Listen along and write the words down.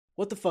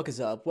What the fuck is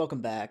up?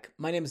 Welcome back.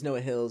 My name is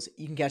Noah Hills.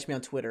 You can catch me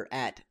on Twitter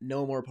at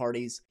No More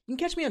Parties. You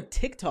can catch me on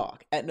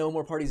TikTok at No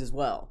More Parties as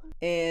well.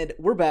 And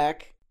we're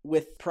back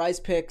with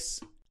prize picks,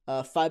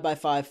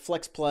 5x5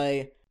 flex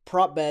play,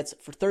 prop bets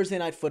for Thursday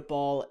Night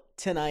Football.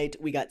 Tonight,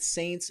 we got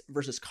Saints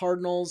versus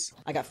Cardinals.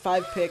 I got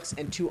 5 picks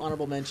and 2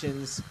 honorable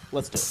mentions.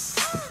 Let's do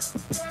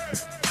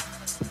it.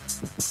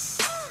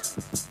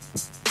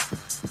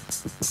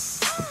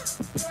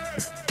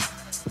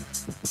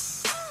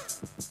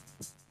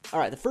 All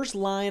right, the first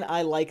line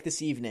I like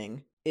this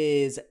evening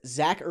is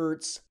Zach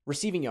Ertz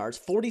receiving yards.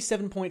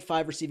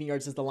 47.5 receiving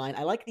yards is the line.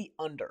 I like the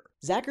under.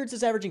 Zach Ertz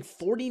is averaging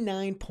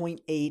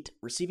 49.8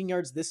 receiving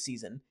yards this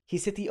season.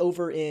 He's hit the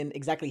over in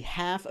exactly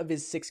half of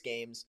his 6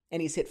 games, and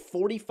he's hit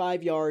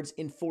 45 yards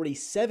in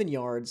 47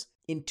 yards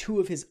in 2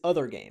 of his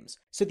other games.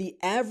 So the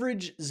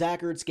average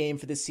Zach Ertz game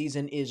for this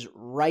season is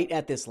right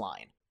at this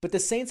line. But the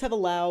Saints have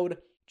allowed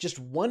just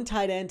one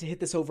tight end to hit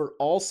this over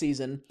all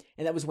season,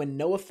 and that was when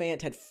Noah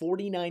Fant had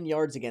 49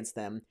 yards against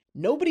them.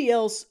 Nobody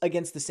else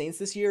against the Saints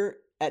this year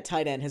at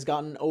tight end has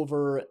gotten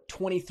over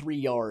 23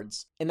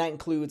 yards, and that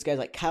includes guys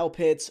like Kyle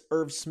Pitts,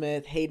 Irv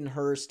Smith, Hayden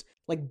Hurst,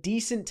 like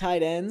decent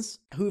tight ends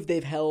who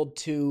they've held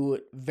to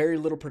very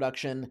little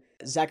production.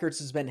 Zach Ertz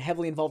has been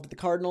heavily involved with the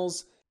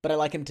Cardinals, but I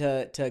like him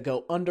to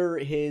go under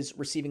his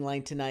receiving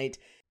line tonight.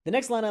 The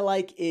next line I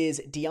like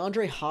is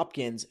DeAndre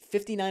Hopkins,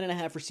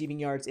 59.5 receiving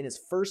yards in his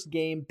first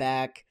game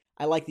back.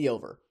 I like the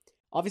over.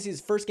 Obviously,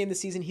 his first game this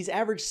season, he's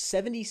averaged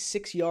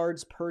 76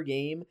 yards per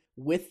game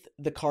with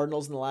the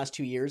Cardinals in the last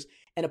 2 years,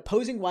 and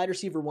opposing wide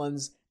receiver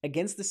ones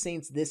against the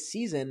Saints this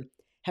season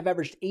have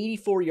averaged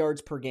 84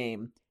 yards per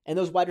game, and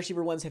those wide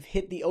receiver ones have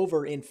hit the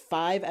over in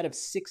 5 out of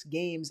 6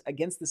 games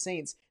against the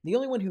Saints. The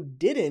only one who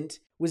didn't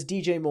was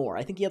DJ Moore.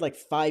 I think he had like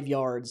 5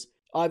 yards.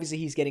 Obviously,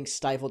 he's getting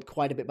stifled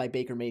quite a bit by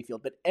Baker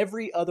Mayfield, but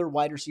every other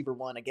wide receiver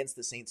one against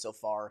the Saints so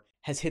far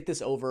has hit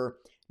this over.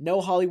 No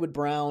Hollywood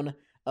Brown.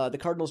 The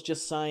Cardinals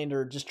just signed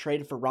or just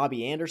traded for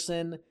Robbie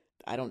Anderson.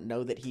 I don't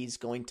know that he's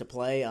going to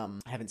play. I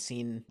haven't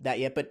seen that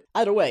yet, but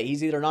either way,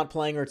 he's either not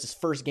playing or it's his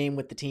first game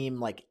with the team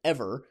like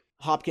ever.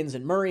 Hopkins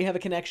and Murray have a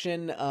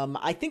connection.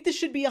 I think this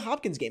should be a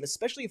Hopkins game,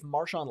 especially if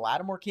Marshawn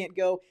Lattimore can't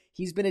go.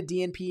 He's been a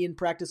DNP in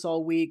practice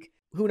all week.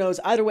 Who knows?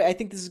 Either way, I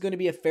think this is going to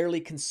be a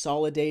fairly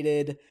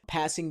consolidated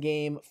passing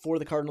game for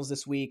the Cardinals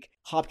this week.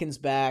 Hopkins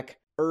back,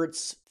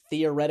 Ertz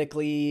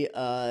theoretically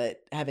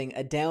having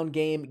a down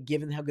game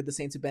given how good the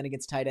Saints have been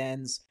against tight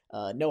ends.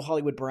 No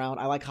Hollywood Brown.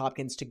 I like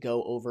Hopkins to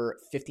go over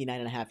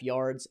 59.5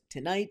 yards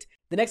tonight.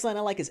 The next line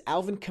I like is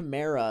Alvin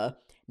Kamara,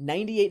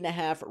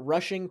 98.5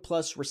 rushing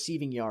plus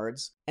receiving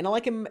yards. And I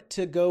like him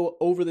to go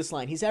over this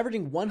line. He's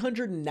averaging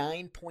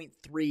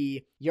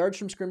 109.3 yards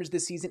from scrimmage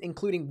this season,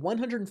 including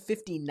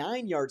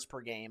 159 yards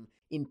per game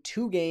in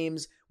 2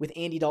 games with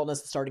Andy Dalton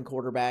as the starting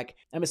quarterback.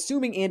 I'm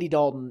assuming Andy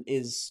Dalton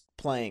is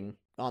playing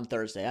on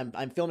Thursday.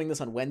 I'm filming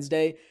this on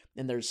Wednesday,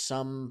 and there's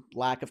some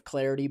lack of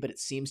clarity, but it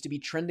seems to be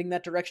trending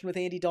that direction with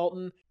Andy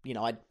Dalton. You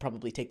know, I'd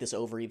probably take this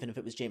over even if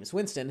it was Jameis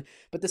Winston.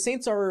 But the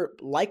Saints are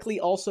likely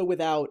also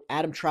without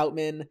Adam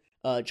Troutman,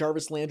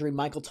 Jarvis Landry,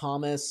 Michael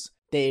Thomas.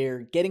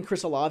 They're getting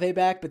Chris Olave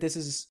back, but this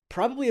is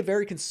probably a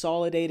very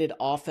consolidated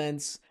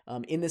offense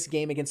in this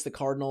game against the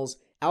Cardinals.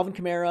 Alvin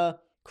Kamara,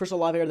 Chris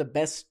Olave are the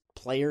best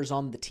players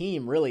on the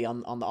team, really,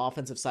 on the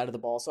offensive side of the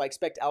ball. So I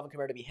expect Alvin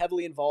Kamara to be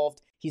heavily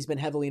involved. He's been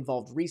heavily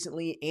involved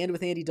recently, and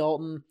with Andy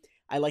Dalton,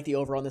 I like the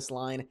over on this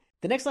line.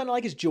 The next line I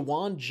like is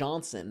Juwan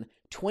Johnson,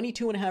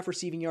 22.5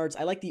 receiving yards.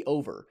 I like the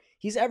over.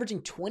 He's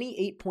averaging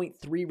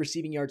 28.3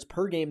 receiving yards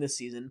per game this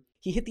season.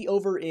 He hit the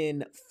over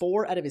in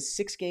 4 out of his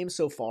 6 games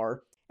so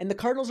far, and the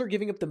Cardinals are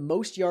giving up the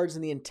most yards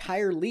in the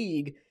entire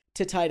league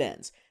to tight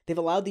ends. They've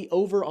allowed the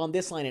over on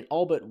this line in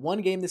all but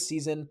 1 game this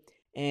season,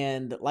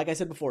 and like I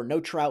said before,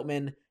 no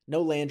Troutman,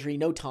 no Landry,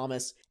 no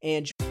Thomas,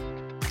 and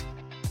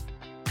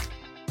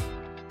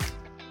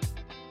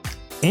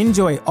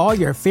enjoy all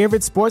your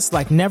favorite sports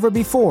like never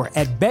before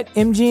at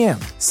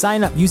BetMGM.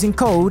 Sign up using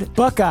code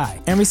Buckeye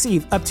and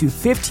receive up to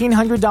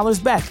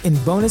 $1,500 back in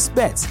bonus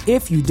bets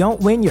if you don't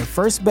win your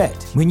first bet.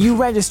 When you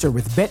register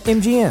with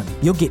BetMGM,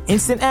 you'll get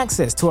instant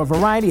access to a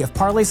variety of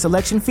parlay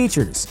selection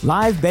features,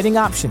 live betting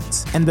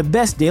options, and the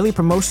best daily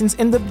promotions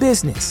in the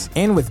business.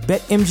 And with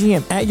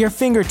BetMGM at your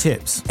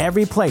fingertips,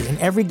 every play and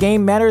every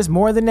game matters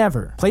more than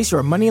ever. Place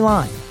your money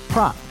line,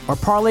 prop, or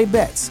parlay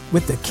bets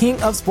with the king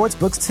of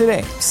sportsbooks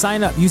today.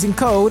 Sign up using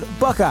code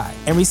Buckeye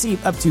and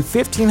receive up to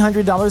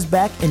 $1,500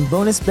 back in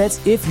bonus bets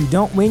if you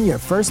don't win your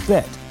first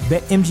bet.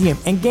 BetMGM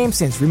and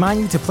GameSense remind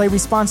you to play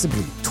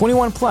responsibly.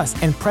 21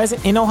 plus and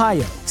present in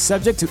Ohio,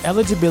 subject to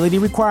eligibility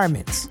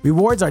requirements.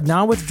 Rewards are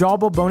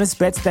non-withdrawable bonus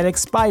bets that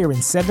expire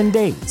in 7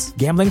 days.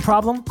 Gambling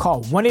problem?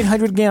 Call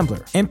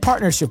 1-800-GAMBLER. In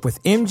partnership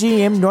with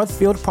MGM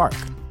Northfield Park.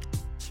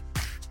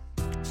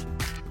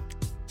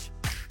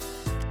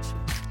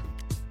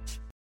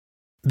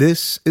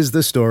 This is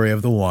the story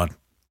of the one.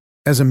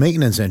 As a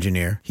maintenance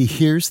engineer, he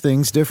hears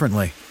things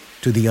differently.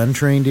 To the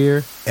untrained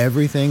ear,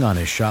 everything on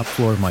his shop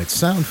floor might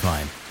sound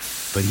fine,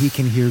 but he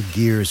can hear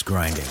gears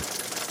grinding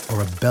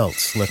or a belt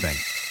slipping.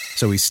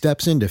 So he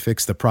steps in to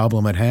fix the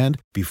problem at hand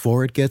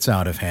before it gets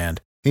out of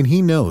hand. And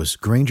he knows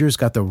Grainger's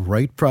got the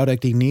right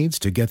product he needs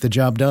to get the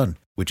job done,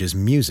 which is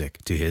music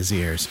to his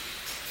ears.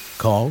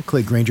 Call,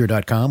 click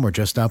Grainger.com, or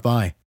just stop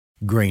by.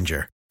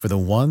 Grainger, for the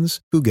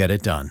ones who get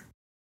it done.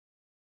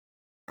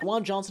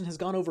 Juwan Johnson has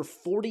gone over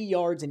 40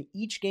 yards in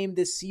each game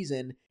this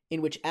season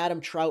in which Adam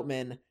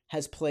Troutman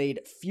has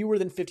played fewer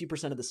than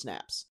 50% of the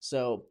snaps.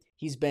 So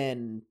he's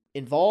been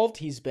involved.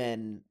 He's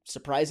been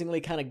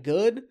surprisingly kind of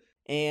good.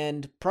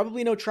 And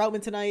probably no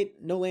Troutman tonight,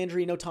 no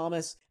Landry, no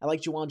Thomas. I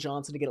like Juwan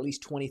Johnson to get at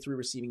least 23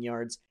 receiving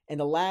yards. And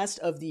the last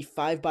of the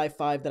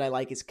 5x5 that I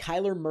like is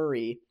Kyler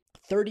Murray,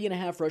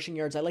 30.5 rushing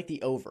yards. I like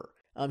the over.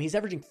 He's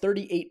averaging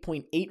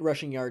 38.8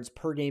 rushing yards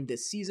per game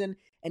this season,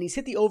 and he's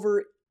hit the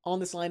over on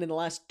this line in the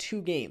last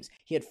 2 games.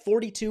 He had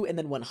 42 and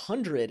then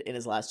 100 in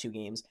his last 2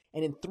 games,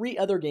 and in 3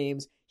 other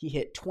games, he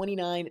hit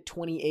 29,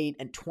 28,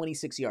 and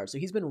 26 yards. So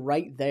he's been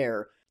right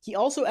there. He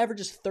also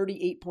averages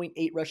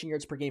 38.8 rushing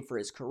yards per game for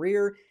his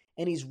career,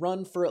 and he's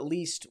run for at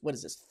least,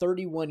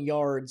 31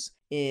 yards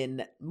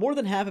in more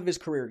than half of his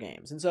career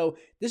games. And so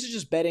this is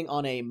just betting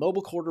on a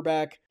mobile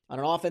quarterback, on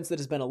an offense that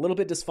has been a little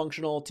bit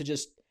dysfunctional, to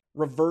just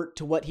revert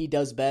to what he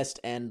does best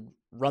and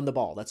run the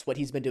ball. That's what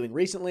he's been doing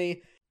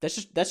recently. That's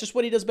just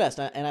what he does best,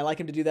 and I like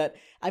him to do that.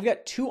 I've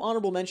got 2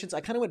 honorable mentions. I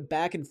kind of went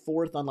back and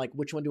forth on like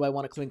which one do I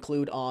want to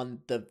include on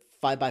the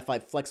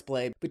 5x5 flex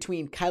play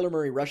between Kyler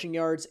Murray rushing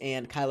yards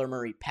and Kyler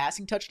Murray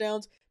passing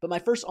touchdowns. But my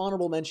first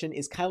honorable mention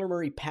is Kyler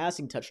Murray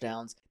passing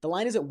touchdowns. The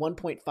line is at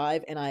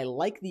 1.5, and I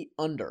like the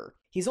under.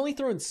 He's only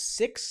thrown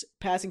 6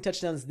 passing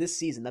touchdowns this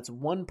season. That's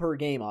 1 per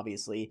game,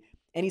 obviously.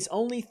 And he's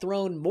only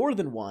thrown more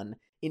than 1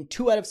 in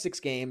 2 out of 6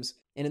 games.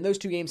 And in those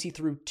 2 games, he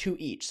threw 2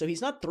 each. So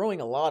he's not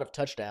throwing a lot of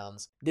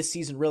touchdowns this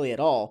season really at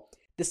all.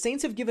 The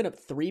Saints have given up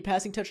 3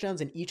 passing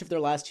touchdowns in each of their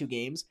last 2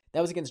 games.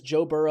 That was against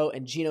Joe Burrow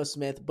and Geno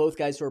Smith, both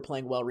guys who are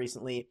playing well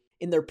recently.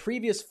 In their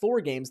previous 4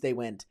 games, they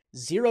went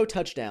 0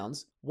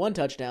 touchdowns, 1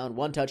 touchdown,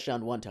 1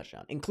 touchdown, 1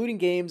 touchdown, including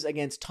games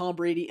against Tom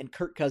Brady and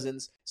Kirk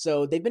Cousins.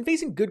 So they've been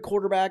facing good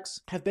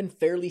quarterbacks, have been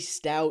fairly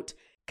stout.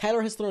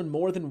 Kyler has thrown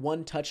more than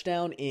 1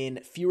 touchdown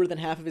in fewer than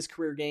half of his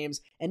career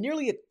games, and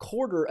nearly a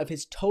quarter of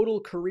his total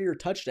career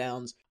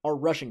touchdowns are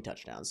rushing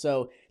touchdowns.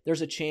 So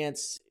there's a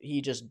chance he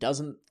just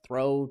doesn't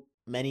throw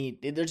many.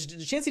 There's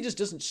a chance he just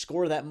doesn't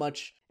score that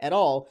much at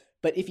all.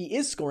 But if he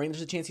is scoring,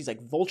 there's a chance he's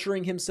like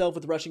vulturing himself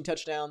with rushing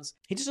touchdowns.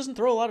 He just doesn't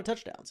throw a lot of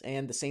touchdowns,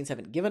 and the Saints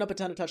haven't given up a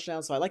ton of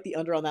touchdowns, so I like the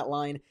under on that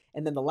line.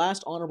 And then the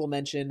last honorable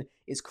mention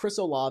is Chris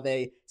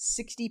Olave,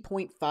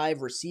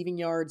 60.5 receiving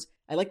yards.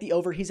 I like the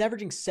over. He's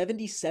averaging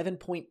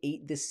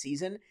 77.8 this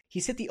season.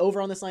 He's hit the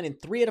over on this line in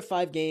 3 out of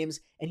 5 games,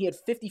 and he had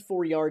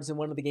 54 yards in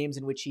one of the games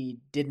in which he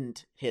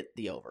didn't hit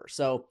the over.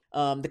 So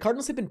the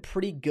Cardinals have been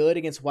pretty good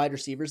against wide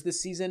receivers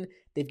this season.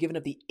 They've given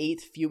up the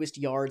 8th fewest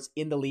yards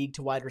in the league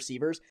to wide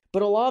receivers.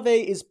 But Olave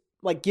is,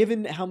 like,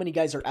 given how many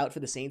guys are out for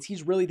the Saints,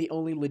 he's really the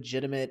only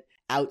legitimate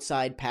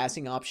outside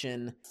passing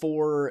option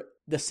for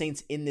the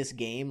Saints in this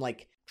game.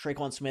 Like,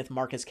 Traquan Smith,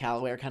 Marcus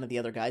Callaway are kind of the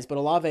other guys, but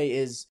Olave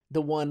is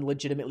the one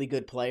legitimately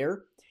good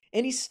player.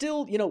 And he's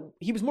still,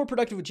 he was more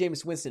productive with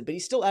Jameis Winston, but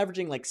he's still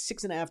averaging like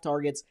 6.5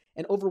 targets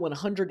and over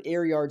 100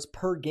 air yards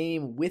per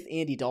game with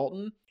Andy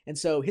Dalton. And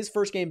so his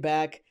first game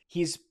back,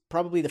 he's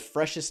probably the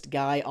freshest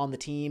guy on the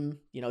team.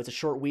 It's a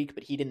short week,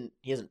 but he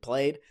hasn't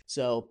played.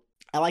 So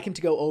I like him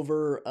to go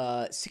over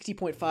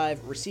 60.5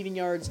 receiving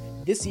yards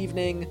this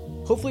evening.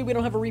 Hopefully we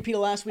don't have a repeat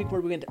of last week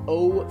where we went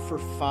 0 for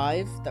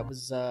 5. That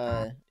was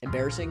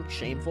embarrassing,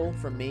 shameful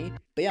from me.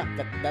 But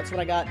yeah, that's what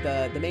I got.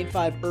 The main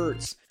 5: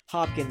 Ertz,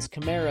 Hopkins,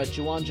 Kamara,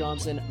 Juwan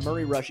Johnson,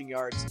 Murray rushing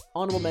yards.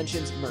 Honorable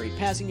mentions: Murray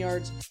passing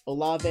yards,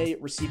 Olave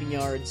receiving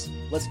yards.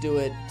 Let's do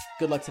it.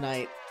 Good luck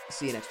tonight.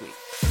 See you next week.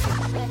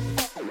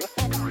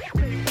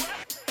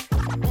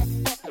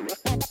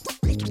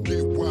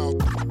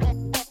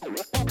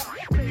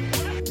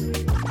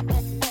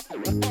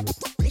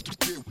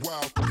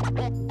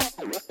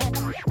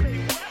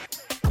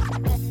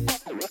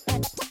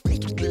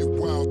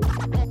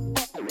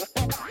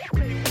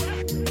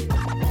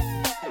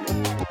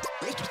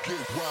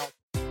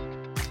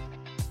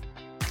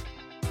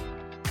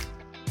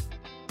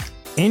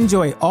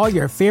 Enjoy all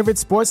your favorite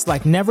sports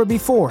like never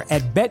before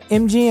at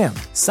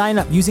BetMGM. Sign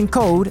up using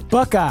code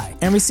Buckeye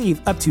and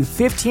receive up to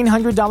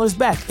 $1,500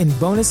 back in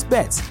bonus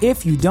bets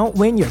if you don't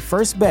win your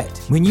first bet.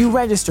 When you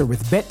register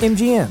with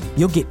BetMGM,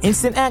 you'll get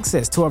instant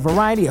access to a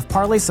variety of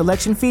parlay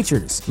selection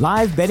features,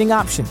 live betting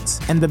options,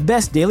 and the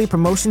best daily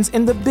promotions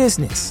in the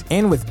business.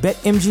 And with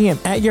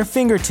BetMGM at your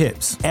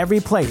fingertips,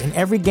 every play and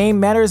every game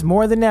matters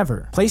more than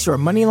ever. Place your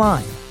money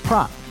line,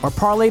 prop, or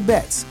parlay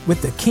bets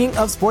with the king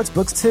of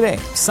sportsbooks today.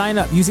 Sign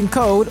up using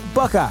code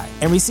Buckeye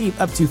and receive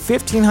up to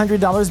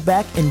 $1,500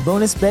 back in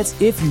bonus bets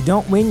if you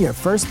don't win your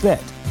first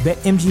bet.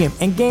 BetMGM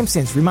and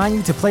GameSense remind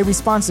you to play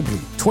responsibly.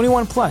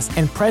 21 plus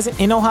and present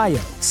in Ohio,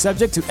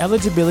 subject to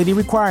eligibility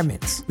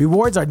requirements.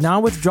 Rewards are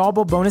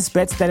non-withdrawable bonus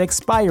bets that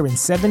expire in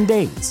 7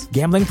 days.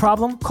 Gambling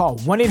problem? Call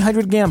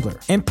 1-800-GAMBLER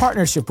in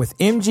partnership with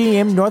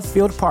MGM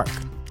Northfield Park.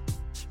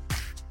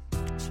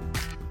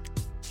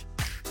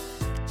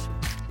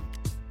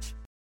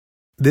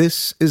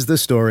 This is the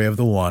story of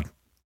the one.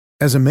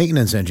 As a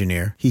maintenance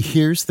engineer, he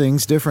hears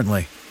things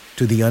differently.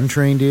 To the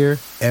untrained ear,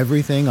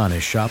 everything on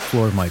his shop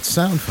floor might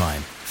sound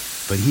fine,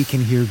 but he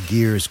can hear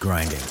gears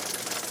grinding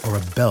or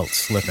a belt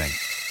slipping.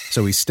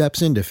 So he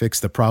steps in to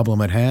fix the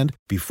problem at hand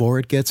before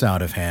it gets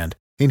out of hand.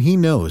 And he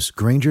knows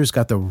Grainger's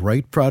got the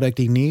right product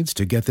he needs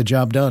to get the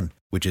job done,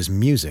 which is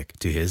music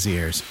to his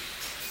ears.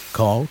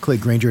 Call,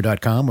 click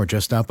Grainger.com, or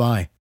just stop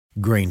by.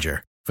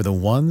 Grainger, for the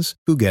ones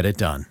who get it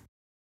done.